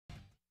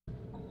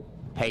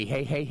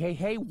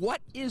Hey, what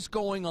is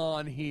going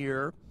on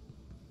here?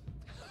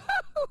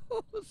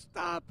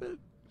 Stop it.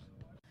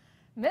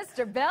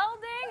 Mr.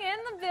 Belding in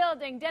the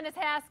building. Dennis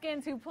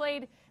Haskins,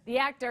 the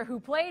actor who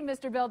played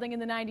Mr. Belding in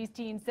the 90s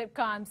teen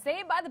sitcom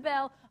Saved by the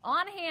Bell,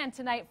 on hand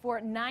tonight for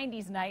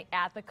 90s night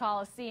at the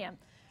Coliseum.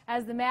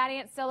 As the Mad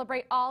Ants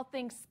celebrate all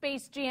things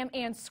Space Jam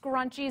and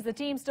Scrunchies, the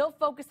team still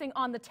focusing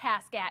on the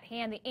task at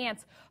hand. The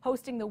Ants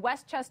hosting the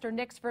Westchester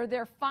Knicks for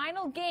their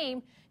final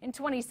game in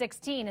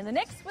 2016. And the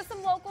Knicks, with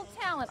some local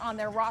talent on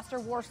their roster,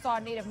 Warsaw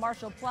native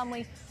Marshall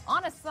Plumlee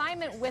on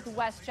assignment with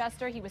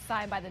Westchester. He was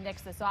signed by the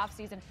Knicks this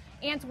offseason.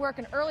 Ants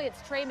working early.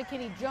 It's Trey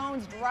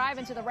McKinney-Jones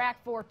driving to the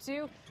rack for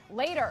two.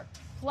 Later,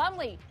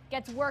 Plumlee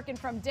gets working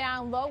from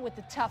down low with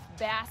the tough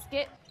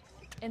basket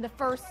in the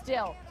first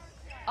still.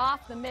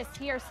 Off the miss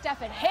here,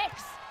 Stephen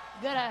Hicks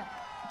gonna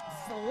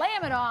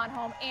slam it on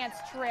home. Ants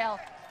trail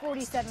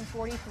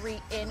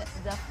 47-43 in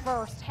the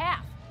first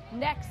half.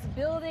 Next,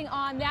 building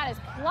on that is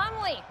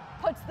Plumlee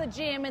puts the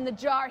jam in the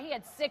jar. He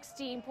had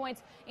 16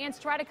 points. Ants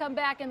try to come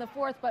back in the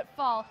fourth, but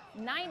fall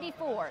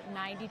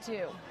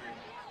 94-92.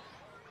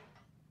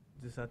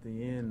 Just at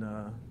the end,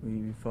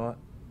 we fought.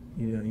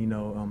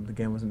 The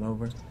game wasn't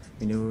over.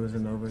 We knew it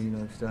wasn't over. We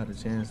still had a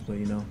chance, but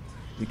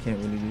we can't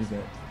really do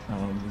that.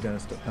 We got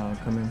to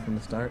come in from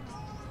the start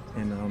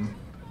and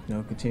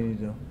continue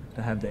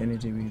to have the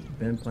energy we've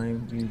been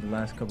playing the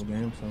last couple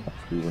games. So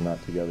we were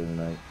not together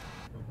tonight.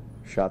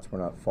 Shots were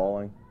not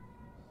falling,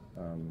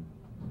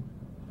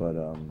 but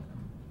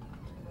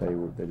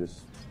they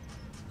just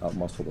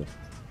outmuscled us.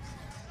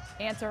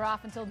 Ants are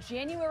off until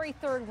January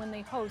 3rd when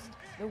they host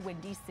the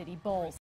Windy City Bulls.